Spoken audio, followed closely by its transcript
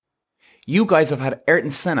You guys have had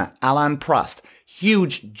Ayrton Senna, Alain Prost,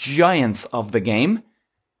 huge giants of the game,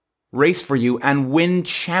 race for you and win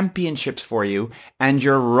championships for you, and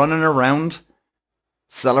you're running around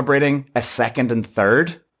celebrating a second and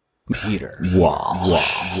third? Peter.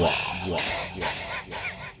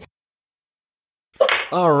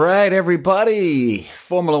 All right, everybody.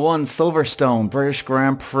 Formula One Silverstone British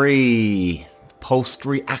Grand Prix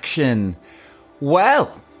post-reaction.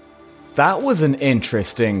 Well, that was an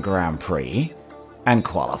interesting Grand Prix and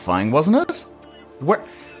qualifying, wasn't it?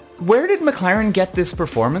 Where did McLaren get this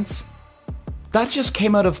performance? That just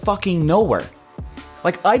came out of fucking nowhere.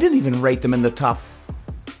 Like, I didn't even rate them in the top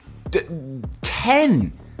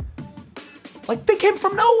 10. Like, they came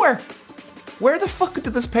from nowhere. Where the fuck did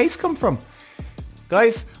this pace come from?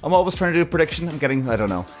 Guys, I'm always trying to do a prediction. I'm getting, I don't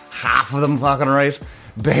know, half of them fucking right.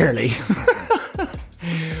 Barely.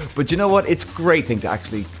 But you know what? It's a great thing to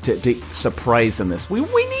actually to be surprised in this. We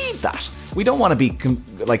need that. We don't want to be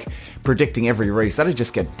predicting every race. That'd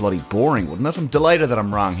just get bloody boring, wouldn't it? I'm delighted that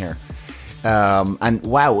I'm wrong here. And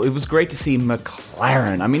wow, it was great to see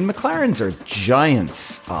McLaren. I mean, McLarens are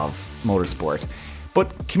giants of motorsport.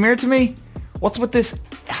 But come here to me. What's with this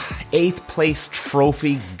 8th place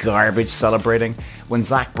trophy garbage celebrating when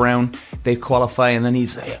Zach Brown, they qualify and then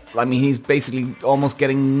he's basically almost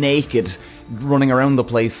getting naked, running around the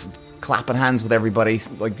place, clapping hands with everybody,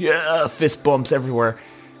 like, yeah, fist bumps everywhere.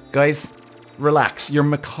 Guys, relax. You're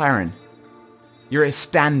McLaren. You're a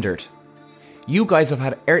standard. You guys have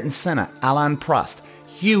had Ayrton Senna, Alain Prost,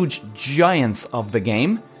 huge giants of the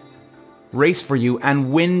game, race for you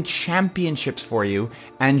and win championships for you,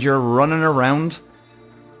 and you're running around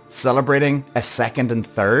celebrating a second and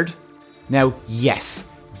third. Now, yes,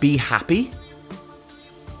 be happy.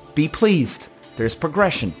 Be pleased. There's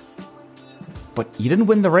progression. But you didn't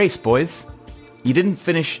win the race, boys. You didn't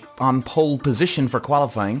finish on pole position for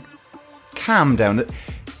qualifying. Calm down.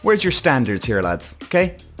 Where's your standards here, lads?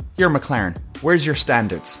 Okay? You're McLaren. Where's your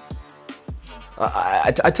standards?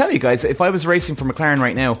 I tell you guys, if I was racing for McLaren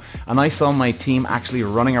right now and I saw my team actually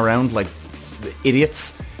running around like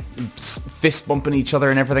idiots, fist bumping each other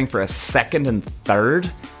and everything for a second and third,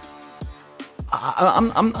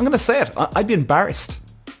 I'm going to say it. I'd be embarrassed.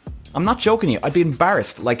 I'm not joking you. I'd be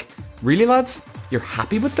embarrassed. Like, really, lads? You're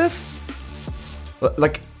happy with this?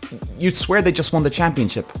 Like, you'd swear they just won the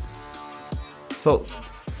championship. So,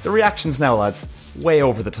 the reactions now, lads, way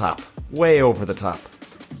over the top. Way over the top.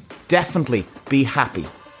 Definitely be happy.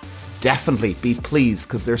 Definitely be pleased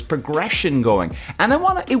because there's progression going. And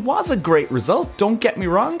it was a great result. Don't get me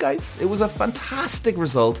wrong, guys. It was a fantastic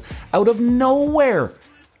result out of nowhere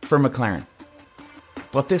for McLaren.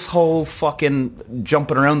 But this whole fucking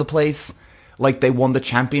jumping around the place like they won the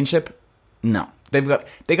championship, no. They got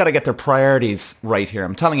to get their priorities right here.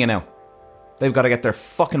 I'm telling you now. They've got to get their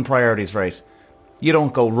fucking priorities right. You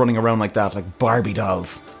don't go running around like that like Barbie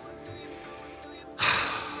dolls.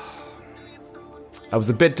 I was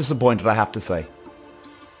a bit disappointed, I have to say.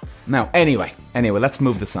 Now, anyway, let's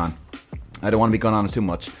move this on. I don't want to be going on too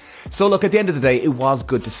much. So look, at the end of the day, it was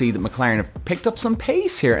good to see that McLaren have picked up some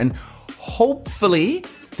pace here, and hopefully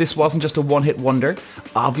this wasn't just a one-hit wonder.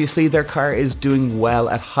 Obviously, their car is doing well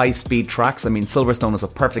at high-speed tracks. I mean, Silverstone is a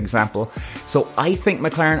perfect example. So I think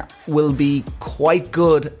McLaren will be quite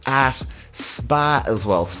good at Spa as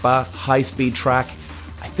well. Spa, high-speed track.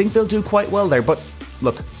 I think they'll do quite well there, but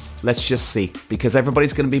look, let's just see, because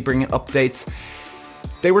everybody's going to be bringing updates.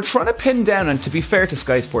 They were trying to pin down, and to be fair to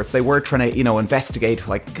Sky Sports, they were trying to, investigate,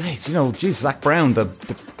 like, guys, Zach Brown,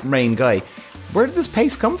 the main guy, where did this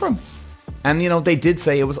pace come from? And, they did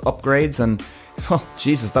say it was upgrades, and, oh,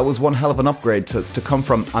 Jesus, that was one hell of an upgrade to come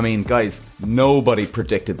from. I mean, guys, nobody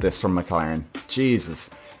predicted this from McLaren. Jesus,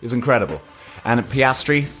 it was incredible. And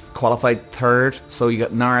Piastri qualified third, so you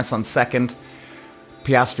got Norris on second,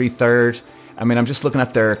 Piastri third. I mean, I'm just looking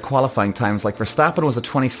at their qualifying times. Like, Verstappen was a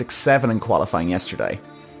 26.7 in qualifying yesterday.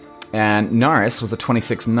 And Norris was a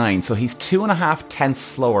 26.9. So he's 2.5 tenths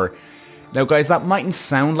slower. Now, guys, that mightn't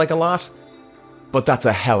sound like a lot, but that's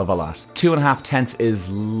a hell of a lot. 2.5 tenths is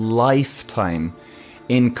lifetime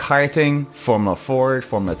in karting, Formula Ford,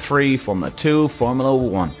 Formula 3, Formula 2, Formula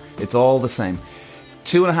 1. It's all the same.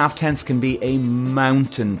 2.5 tenths can be a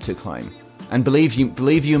mountain to climb. And believe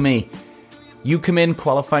you me, you come in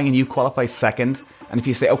qualifying and you qualify second, and if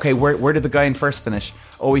you say, okay, where did the guy in first finish?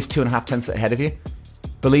 Oh, he's 2.5 tenths ahead of you.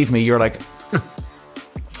 Believe me, you're like,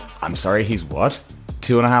 I'm sorry, he's what?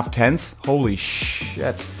 2.5 tenths? Holy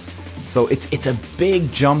shit. So it's a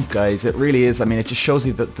big jump, guys. It really is. I mean, it just shows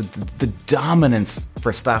you the dominance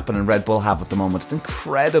Verstappen and Red Bull have at the moment. It's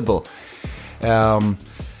incredible. And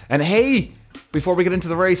hey, before we get into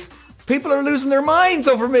the race, people are losing their minds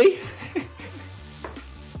over me.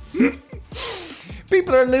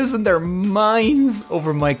 People are losing their minds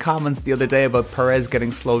over my comments the other day about Perez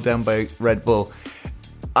getting slowed down by Red Bull.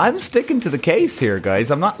 I'm sticking to the case here, guys.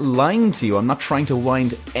 I'm not lying to you. I'm not trying to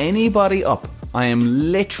wind anybody up. I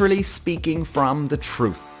am literally speaking from the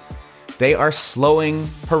truth. They are slowing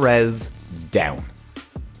Perez down.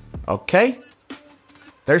 Okay?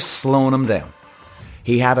 They're slowing him down.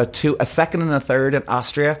 He had a second and a third in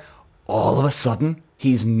Austria. All of a sudden,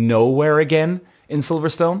 he's nowhere again in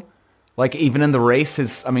Silverstone. Like, even in the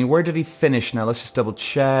race, where did he finish now? Let's just double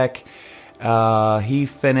check. He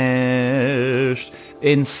finished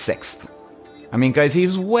in 6th. I mean, guys, he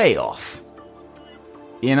was way off.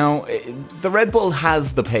 You know, the Red Bull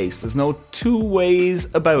has the pace. There's no two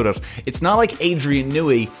ways about it. It's not like Adrian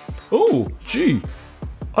Newey. Oh, gee,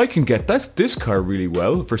 I can get this car really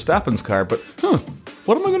well, Verstappen's car, but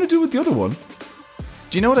what am I going to do with the other one?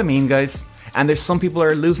 Do you know what I mean, guys? And there's some people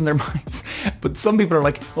are losing their minds, but some people are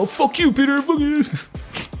like, oh, fuck you, Peter, fuck you.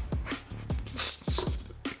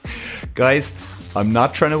 Guys, I'm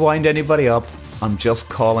not trying to wind anybody up. I'm just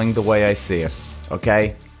calling the way I see it,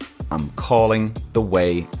 okay? I'm calling the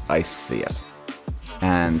way I see it.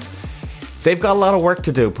 And they've got a lot of work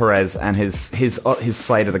to do, Perez and his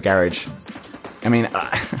side of the garage. I mean,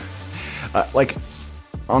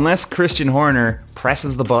 unless Christian Horner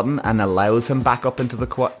presses the button and allows him back up into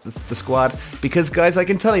the squad, because guys, I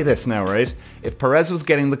can tell you this now, right? If Perez was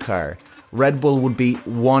getting the car, Red Bull would be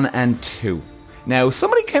 1 and 2. Now,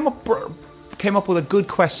 somebody came up with a good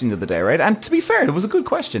question the other day, right? And to be fair, it was a good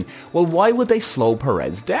question. Well, why would they slow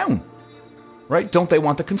Perez down? Right? Don't they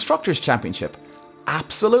want the Constructors' Championship?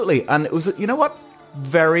 Absolutely. And it was, you know what?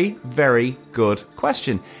 Very, very good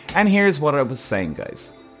question. And here's what I was saying,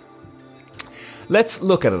 guys. Let's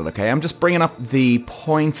look at it, okay? I'm just bringing up the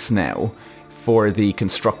points now for the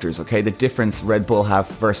Constructors, okay? The difference Red Bull have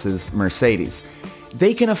versus Mercedes.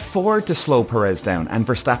 They can afford to slow Perez down and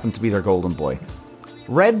Verstappen to be their golden boy.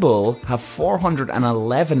 Red Bull have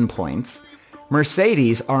 411 points.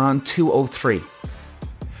 Mercedes are on 203.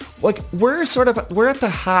 Like, we're at the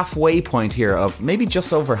halfway point here of maybe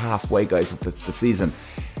just over halfway, guys, of the season.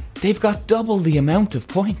 They've got double the amount of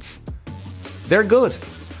points. They're good.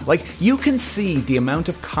 Like, you can see the amount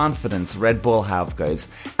of confidence Red Bull have, guys,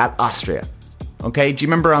 at Austria. Okay, do you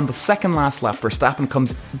remember on the second last lap, Verstappen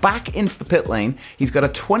comes back into the pit lane. He's got a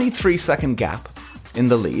 23-second gap in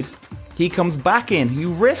the lead. He comes back in. He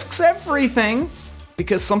risks everything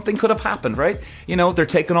because something could have happened, right? You know, they're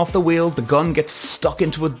taking off the wheel. The gun gets stuck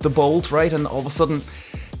into the bolt, right? And all of a sudden,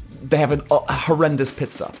 they have a horrendous pit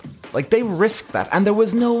stop. Like, they risked that. And there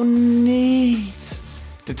was no need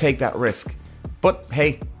to take that risk. But,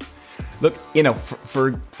 hey, look, you know,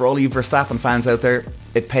 for all you Verstappen fans out there,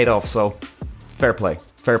 it paid off. So, fair play.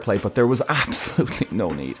 But there was absolutely no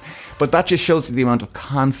need. But that just shows you the amount of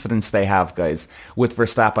confidence they have, guys, with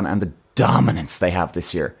Verstappen and the dominance they have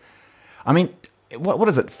this year. I mean, what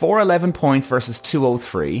is it? 411 points versus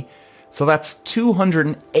 203. So that's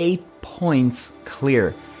 208 points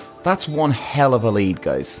clear. That's one hell of a lead,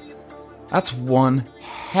 guys. That's one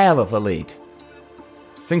hell of a lead.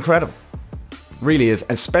 It's incredible. Really is,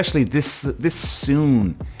 especially this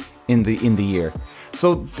soon in the year.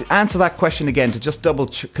 So to answer that question again, to just double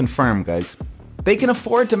confirm, guys, they can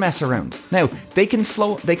afford to mess around. Now, they can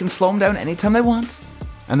slow them down anytime they want,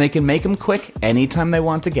 and they can make them quick anytime they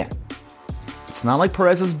want again. It's not like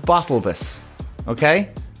Perez has bottled this, okay?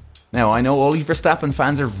 Now, I know all you Verstappen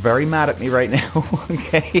fans are very mad at me right now,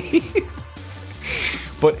 okay?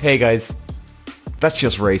 But hey, guys, that's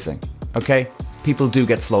just racing, okay? People do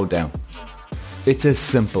get slowed down. It's as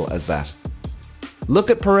simple as that. Look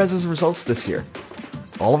at Perez's results this year.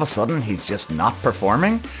 All of a sudden, he's just not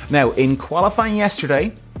performing. Now, in qualifying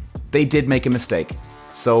yesterday, they did make a mistake.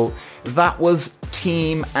 So that was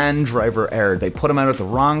team and driver error. They put him out at the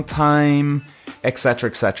wrong time, etc.,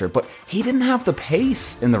 etc. But he didn't have the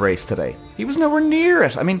pace in the race today. He was nowhere near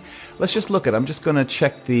it. I mean, let's just look at it. I'm just going to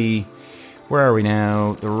check where are we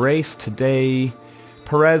now? The race today,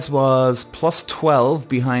 Perez was plus 12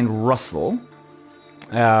 behind Russell.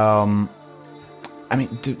 I mean,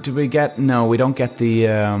 do we get... No, we don't get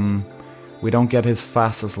we don't get his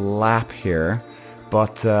fastest lap here.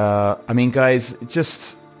 But, I mean, guys,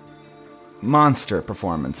 just monster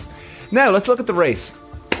performance. Now, let's look at the race.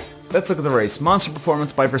 Monster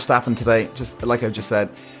performance by Verstappen today, just like I just said.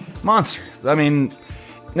 Monster. I mean,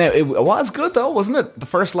 now, it was good, though, wasn't it? The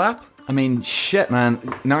first lap? I mean, shit, man.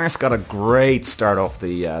 Norris got a great start off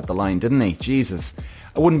the line, didn't he? Jesus.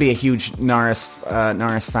 I wouldn't be a huge Norris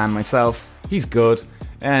fan myself. He's good,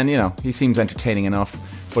 and, you know, he seems entertaining enough.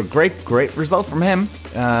 But great result from him.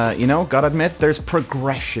 You know, gotta admit, there's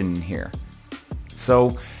progression here.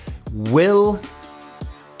 So, Well,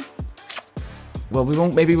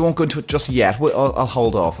 maybe we won't go into it just yet. I'll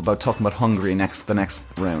hold off about talking about Hungary the next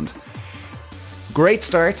round. Great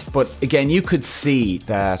start, but again, you could see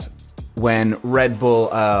that when Red Bull,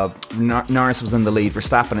 Norris was in the lead,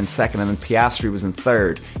 Verstappen in second, and then Piastri was in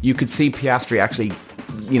third. You could see Piastri actually,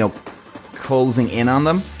 closing in on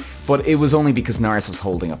them, but it was only because Norris was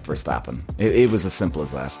holding up Verstappen. It was as simple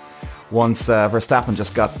as that. Once Verstappen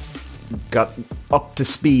just got up to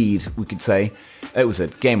speed, we could say, it was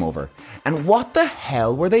it. Game over. And what the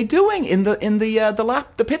hell were they doing in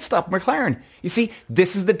the pit stop, McLaren? You see,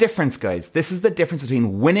 this is the difference, guys. This is the difference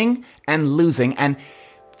between winning and losing and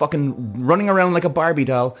fucking running around like a Barbie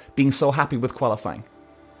doll being so happy with qualifying.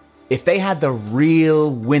 If they had the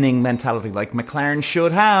real winning mentality like McLaren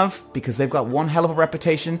should have, because they've got one hell of a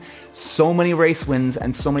reputation, so many race wins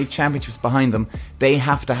and so many championships behind them, they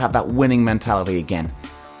have to have that winning mentality again.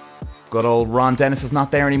 Good old Ron Dennis is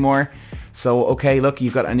not there anymore. So, okay, look,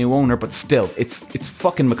 you've got a new owner, but still, it's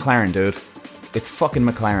fucking McLaren, dude. It's fucking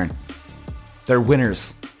McLaren. They're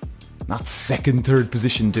winners. Not second, third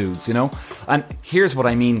position dudes, And here's what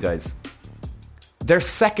I mean, guys. Their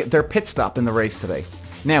pit stop in the race today.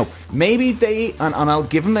 Now, maybe they, and I'll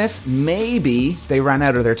give them this, maybe they ran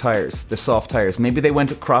out of their tyres, the soft tyres. Maybe they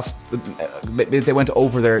went over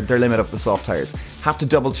their limit of the soft tyres. Have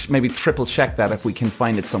to maybe triple check that if we can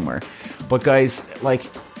find it somewhere. But guys,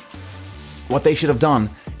 what they should have done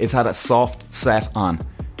is had a soft set on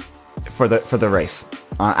for the race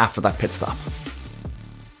after that pit stop.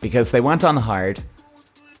 Because they went on hard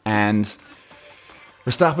and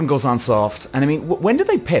Verstappen goes on soft. And I mean, when did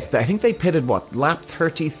they pit? I think they pitted, lap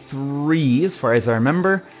 33 as far as I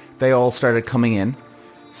remember. They all started coming in.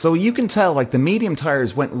 So you can tell the medium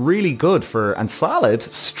tyres went really good and solid,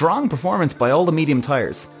 strong performance by all the medium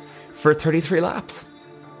tyres for 33 laps.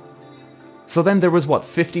 So then there was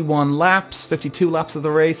 51 laps, 52 laps of the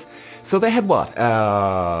race. So they had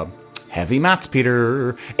heavy maths,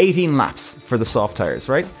 Peter, 18 laps for the soft tyres,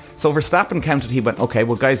 right? So Verstappen counted, he went, okay,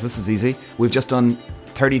 well guys, this is easy. We've just done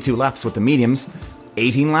 32 laps with the mediums,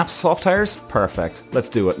 18 laps soft tyres, perfect. Let's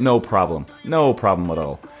do it, no problem. No problem at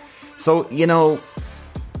all. So,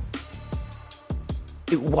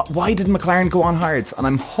 why did McLaren go on hards? And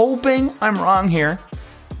I'm hoping I'm wrong here.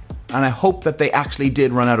 And I hope that they actually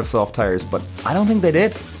did run out of soft tyres, but I don't think they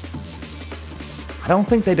did.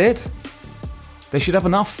 They should have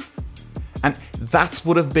enough. And that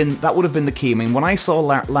would have been the key. I mean, when I saw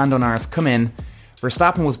Lando Norris come in,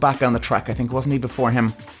 Verstappen was back on the track. I think, wasn't he, before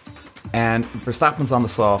him? And Verstappen's on the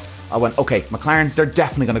soft. I went, okay, McLaren, they're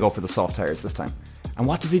definitely going to go for the soft tyres this time. And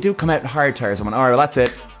what does he do? Come out in hard tyres. I went, all right, well, that's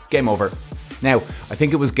it. Game over. Now, I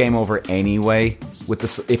think it was game over anyway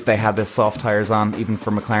if they had the soft tyres on, even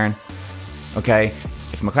for McLaren. Okay,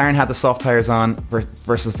 if McLaren had the soft tyres on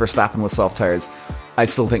versus Verstappen with soft tyres, I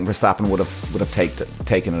still think Verstappen would have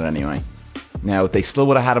taken it anyway. Now, they still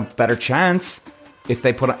would have had a better chance if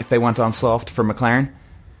they went on soft for McLaren,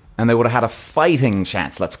 and they would have had a fighting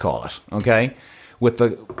chance, let's call it, okay, with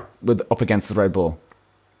up against the Red Bull.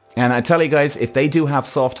 And I tell you guys, if they do have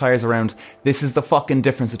soft tyres around, this is the fucking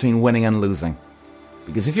difference between winning and losing.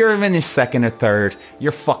 Because if you're in second or third,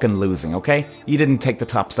 you're fucking losing, okay? You didn't take the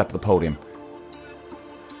top step of the podium.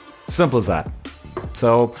 Simple as that.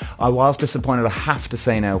 So I was disappointed, I have to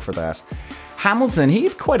say now, for that. Hamilton, he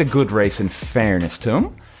had quite a good race in fairness to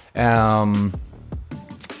him.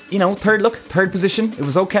 Third position, it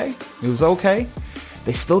was okay.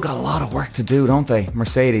 They still got a lot of work to do, don't they,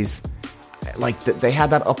 Mercedes? They had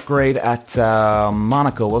that upgrade at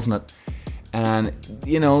Monaco, wasn't it? And,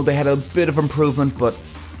 they had a bit of improvement, but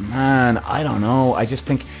man, I don't know. I just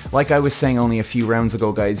think, like I was saying only a few rounds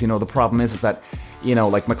ago, guys, the problem is that,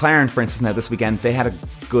 McLaren, for instance, now this weekend, they had a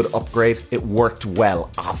good upgrade. It worked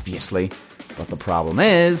well, obviously. But the problem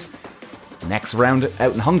is, next round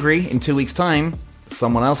out in Hungary in 2 weeks' time,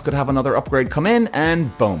 someone else could have another upgrade come in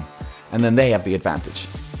and boom. And then they have the advantage.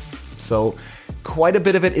 So quite a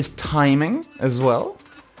bit of it is timing as well.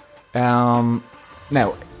 Now,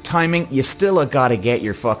 timing, you still got to get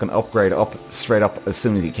your fucking upgrade up straight up as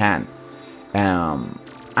soon as you can. And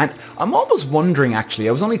I'm always wondering, actually,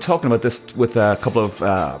 I was only talking about this with a couple of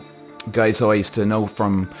guys who I used to know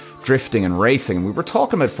from drifting and racing, and we were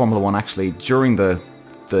talking about Formula 1 actually during the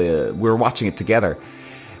we were watching it together,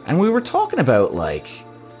 and we were talking about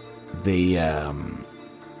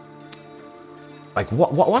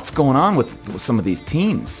what's going on with some of these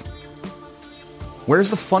teams. Where's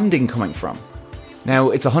the funding coming from?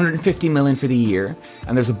 Now, it's 150 million for the year,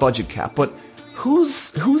 and there's a budget cap, but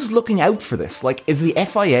who's looking out for this? Is the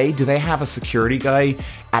FIA, do they have a security guy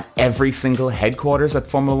at every single headquarters at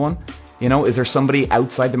Formula 1? You know, is there somebody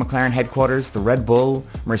outside the McLaren headquarters, the Red Bull,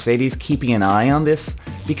 Mercedes, keeping an eye on this?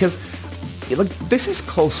 Because, look, this is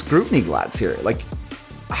close scrutiny, lads, here. Like,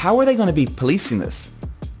 how are they going to be policing this?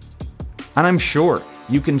 And I'm sure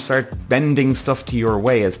you can start bending stuff to your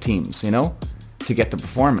way as teams, you know, to get the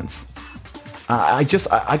performance. I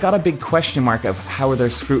got a big question mark of how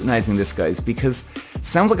they're scrutinizing this, guys, because it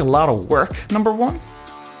sounds like a lot of work, number one.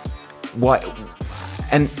 What?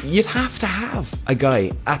 And you'd have to have a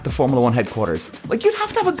guy at the Formula One headquarters. Like, you'd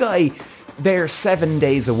have to have a guy there 7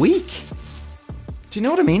 days a week. Do you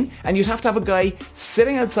know what I mean? And you'd have to have a guy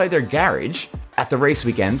sitting outside their garage at the race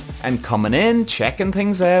weekends and coming in, checking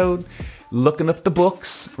things out, looking up the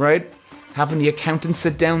books, right? Having the accountant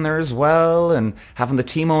sit down there as well and having the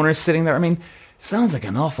team owners sitting there. I mean, sounds like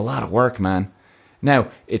an awful lot of work, man. Now,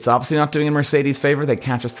 it's obviously not doing a Mercedes favor. They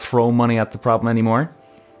can't just throw money at the problem anymore.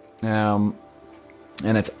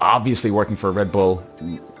 And it's obviously working for Red Bull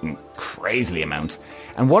crazily amount.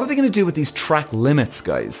 And what are they going to do with these track limits,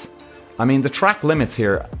 guys? I mean, the track limits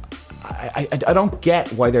here, I don't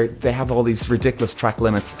get why they have all these ridiculous track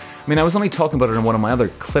limits. I mean, I was only talking about it in one of my other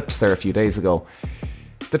clips there a few days ago.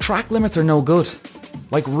 The track limits are no good.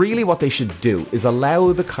 Like, really what they should do is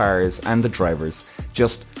allow the cars and the drivers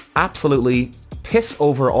just absolutely piss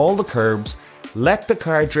over all the curbs, let the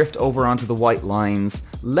car drift over onto the white lines,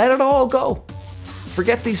 let it all go.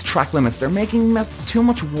 Forget these track limits. They're making too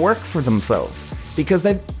much work for themselves because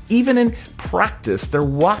even in practice, they're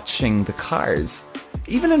watching the cars.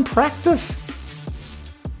 Even in practice.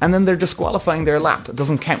 And then they're disqualifying their lap. It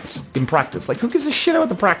doesn't count in practice. Like, who gives a shit about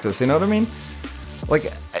the practice? You know what I mean?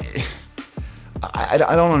 Like, I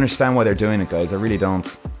don't understand why they're doing it, guys. I really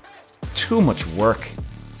don't. Too much work.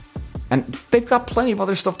 And they've got plenty of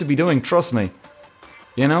other stuff to be doing, trust me.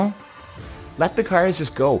 You know? Let the cars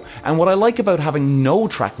just go. And what I like about having no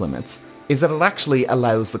track limits is that it actually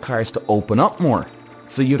allows the cars to open up more.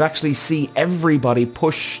 So you'd actually see everybody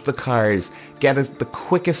push the cars, get the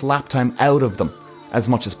quickest lap time out of them as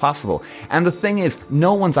much as possible. And the thing is,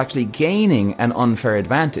 no one's actually gaining an unfair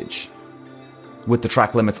advantage with the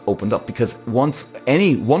track limits opened up, because once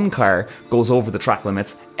any one car goes over the track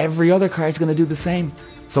limits, every other car is going to do the same.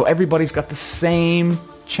 So everybody's got the same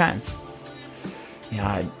chance. Yeah,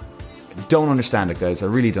 I don't understand it, guys. I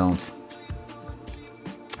really don't.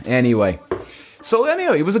 Anyway,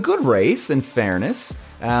 it was a good race, in fairness.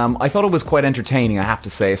 I thought it was quite entertaining, I have to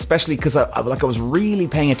say, especially because I was really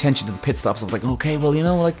paying attention to the pit stops. I was like, okay, well, you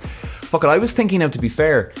know, like, fuck it. I was thinking, now, to be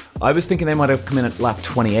fair, I was thinking they might have come in at lap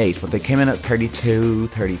 28, but they came in at 32,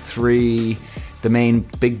 33, the main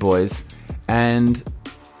big boys, and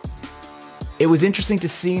it was interesting to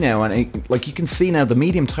see now, and like, you can see now, the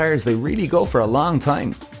medium tires, they really go for a long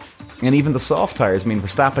time. And even the soft tires, I mean,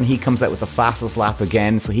 Verstappen, he comes out with the fastest lap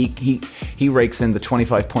again, so he rakes in the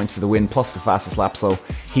 25 points for the win plus the fastest lap, so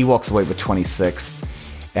he walks away with 26.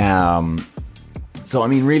 So I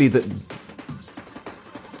mean, really, the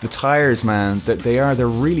tires, man, they're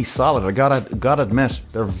really solid. I gotta admit,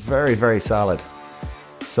 they're very, very solid.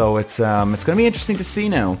 So it's going to be interesting to see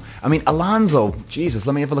now. I mean, Alonso, Jesus,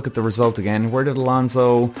 let me have a look at the result again. Where did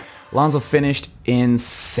Alonso finished in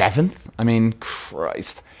 7th? I mean,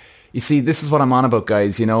 Christ. You see, this is what I'm on about,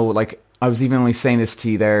 guys. You know, like, I was even only saying this to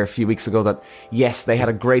you there a few weeks ago that, yes, they had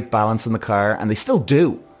a great balance in the car, and they still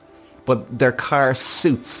do. But their car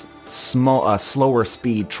suits slower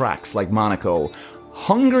speed tracks like Monaco.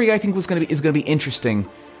 Hungary, I think, is going to be interesting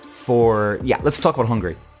for... Yeah, let's talk about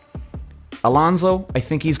Hungary. Alonso, I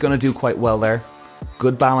think he's going to do quite well there.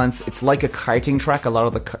 Good balance. It's like a karting track. A lot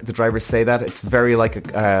of the drivers say that. It's very like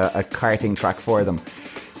a karting track for them.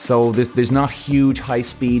 So there's not huge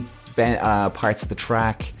high-speed parts of the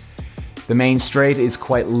track. The main straight is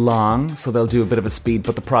quite long, so they'll do a bit of a speed.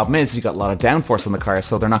 But the problem is you've got a lot of downforce on the car,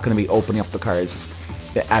 so they're not going to be opening up the cars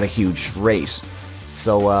at a huge rate.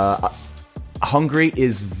 So Hungary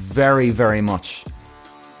is very, very much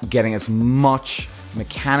getting as much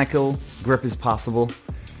mechanical grip as possible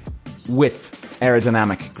with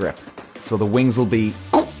aerodynamic grip. So the wings will be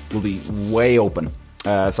way open.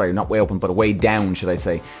 Sorry, not way open, but way down, should I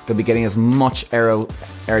say. They'll be getting as much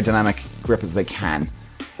aerodynamic grip as they can.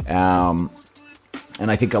 And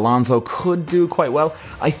I think Alonso could do quite well.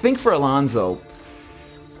 I think for Alonso,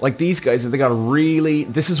 like, these guys,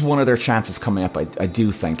 this is one of their chances coming up, I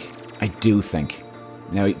do think.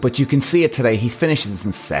 Now, but you can see it today. He finishes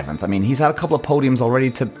in 7th. I mean, he's had a couple of podiums already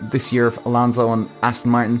this year, Alonso and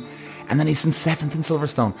Aston Martin, and then he's in 7th in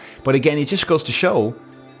Silverstone. But again, it just goes to show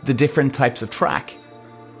the different types of track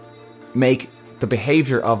make the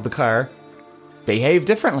behavior of the car behave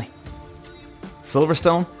differently.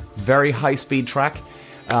 Silverstone, very high-speed track.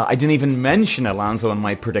 I didn't even mention Alonso in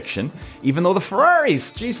my prediction, even though the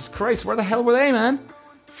Ferraris, Jesus Christ, where the hell were they, man?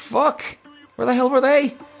 Fuck, where the hell were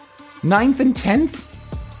they? 9th and 10th?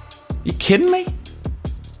 You kidding me?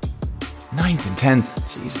 9th and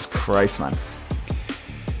 10th, Jesus Christ, man.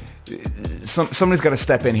 Somebody's got to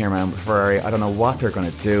step in here, man, with Ferrari. I don't know what they're going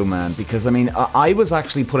to do, man, because, I mean, I was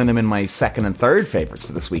actually putting them in my second and third favourites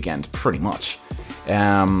for this weekend, pretty much.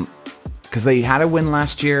 Because they had a win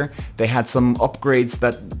last year. They had some upgrades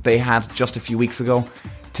that they had just a few weeks ago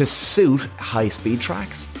to suit high-speed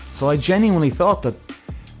tracks. So I genuinely thought that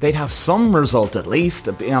they'd have some result at least,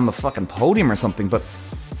 to be on the fucking podium or something. But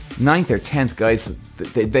 9th or 10th, guys,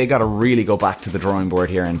 they got to really go back to the drawing board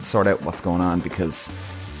here and sort out what's going on, because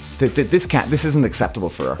this isn't acceptable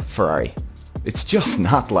for Ferrari. It's just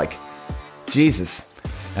not, like, Jesus.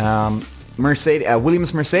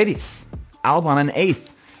 Williams Mercedes, Albon in 8th.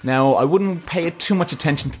 Now, I wouldn't pay too much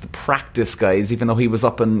attention to the practice, guys, even though he was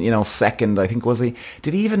up in, second, I think, was he?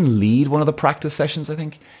 Did he even lead one of the practice sessions, I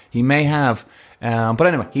think? He may have. But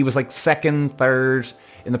anyway, he was like second, third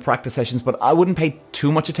in the practice sessions, but I wouldn't pay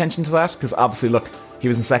too much attention to that, because obviously, look, he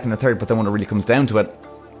was in second and third, but then when it really comes down to it,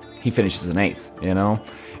 he finishes in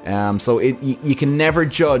 8th, So you can never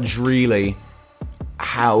judge, really,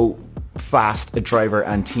 how fast a driver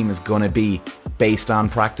and team is going to be based on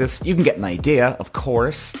practice. You can get an idea, of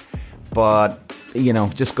course, but,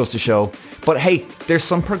 just goes to show. But hey, there's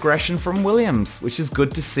some progression from Williams, which is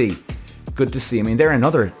good to see. Good to see. I mean, they're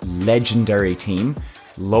another legendary team.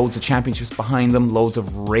 Loads of championships behind them, loads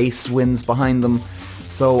of race wins behind them.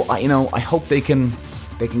 So, I hope they can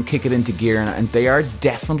kick it into gear, and they are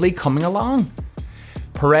definitely coming along.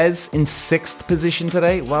 Perez in 6th position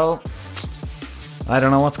today. Well, I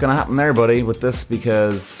don't know what's going to happen there, buddy, with this,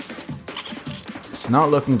 because it's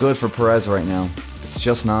not looking good for Perez right now. It's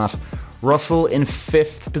just not. Russell in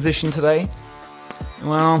 5th position today.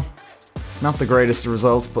 Well, not the greatest of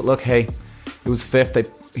results, but look, hey, it was 5th.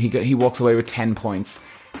 He walks away with 10 points.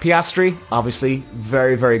 Piastri, obviously,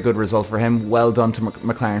 very, very good result for him. Well done to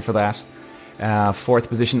McLaren for that. 4th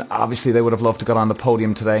position, obviously they would have loved to get on the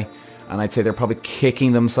podium today, and I'd say they're probably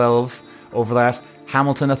kicking themselves over that.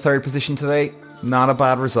 Hamilton, a 3rd position today. Not a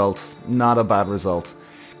bad result. Not a bad result,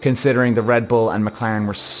 considering the Red Bull and McLaren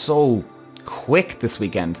were so quick this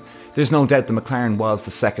weekend. There's no doubt the McLaren was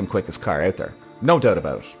the second quickest car out there. No doubt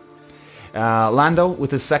about it. Lando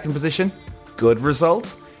with his 2nd position. Good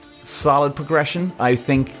result. Solid progression. I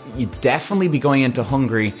think you'd definitely be going into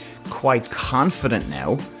Hungary quite confident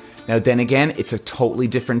now. Now then again, it's a totally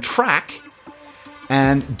different track.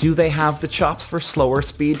 And do they have the chops for slower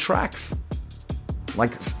speed tracks?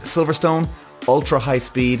 Like Silverstone, ultra high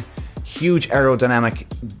speed, huge aerodynamic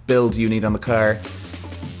build you need on the car.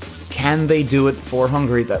 Can they do it for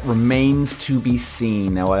Hungary? That remains to be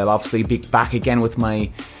seen. Now I'll obviously be back again with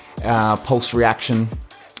my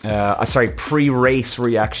pre-race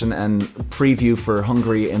reaction and preview for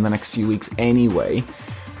Hungary in the next few weeks anyway.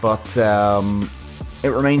 But it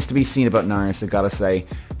remains to be seen about Norris, I gotta say.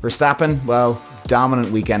 Verstappen, well,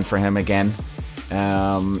 dominant weekend for him again.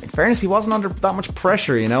 In fairness, he wasn't under that much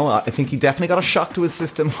pressure, I think he definitely got a shock to his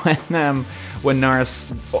system when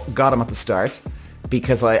Norris got him at the start.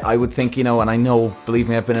 Because I would think, and I know, believe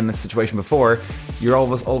me, I've been in this situation before, you're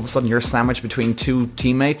all of a sudden you're sandwiched between two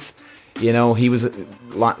teammates.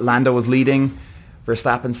 Lando was leading,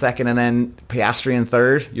 Verstappen second, and then Piastri in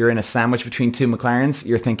third. You're in a sandwich between two McLarens.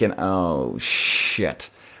 You're thinking, oh shit,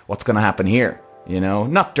 what's going to happen here?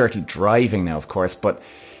 Not dirty driving now, of course, but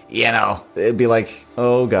it'd be like,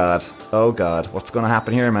 oh god, what's going to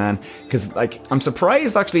happen here, man? Because I'm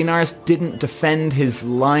surprised actually Norris didn't defend his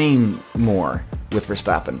line more with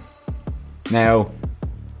Verstappen. Now,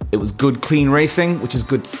 it was good, clean racing, which is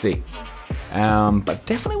good to see. But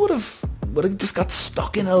definitely would have just got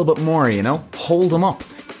stuck in a little bit more, hold him up,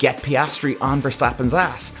 get Piastri on Verstappen's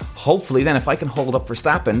ass. Hopefully then, if I can hold up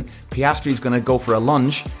Verstappen, Piastri's going to go for a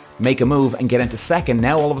lunge, make a move and get into second.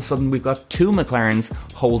 Now all of a sudden we've got two McLarens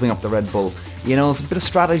holding up the Red Bull. It's a bit of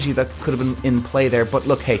strategy that could have been in play there, but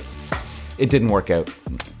look, hey, it didn't work out,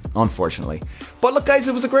 unfortunately. But look, guys,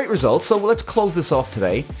 it was a great result, so let's close this off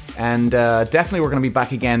today, and definitely we're going to be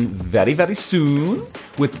back again very, very soon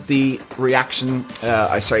with the reaction,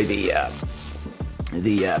 the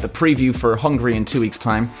preview for Hungary in 2 weeks'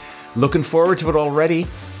 time. Looking forward to it already.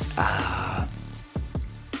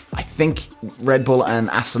 I think Red Bull and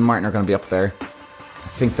Aston Martin are going to be up there. I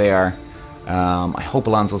think they are. I hope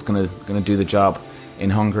Alonso's going to do the job in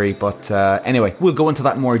Hungary. But anyway, we'll go into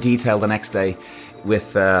that in more detail the next day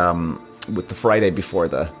with the Friday before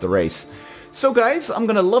the race. So guys, I'm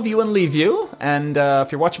going to love you and leave you. And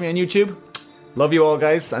if you're watching me on YouTube, Love you all,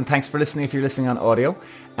 guys, and thanks for listening if you're listening on audio.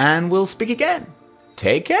 And we'll speak again.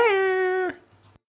 Take care.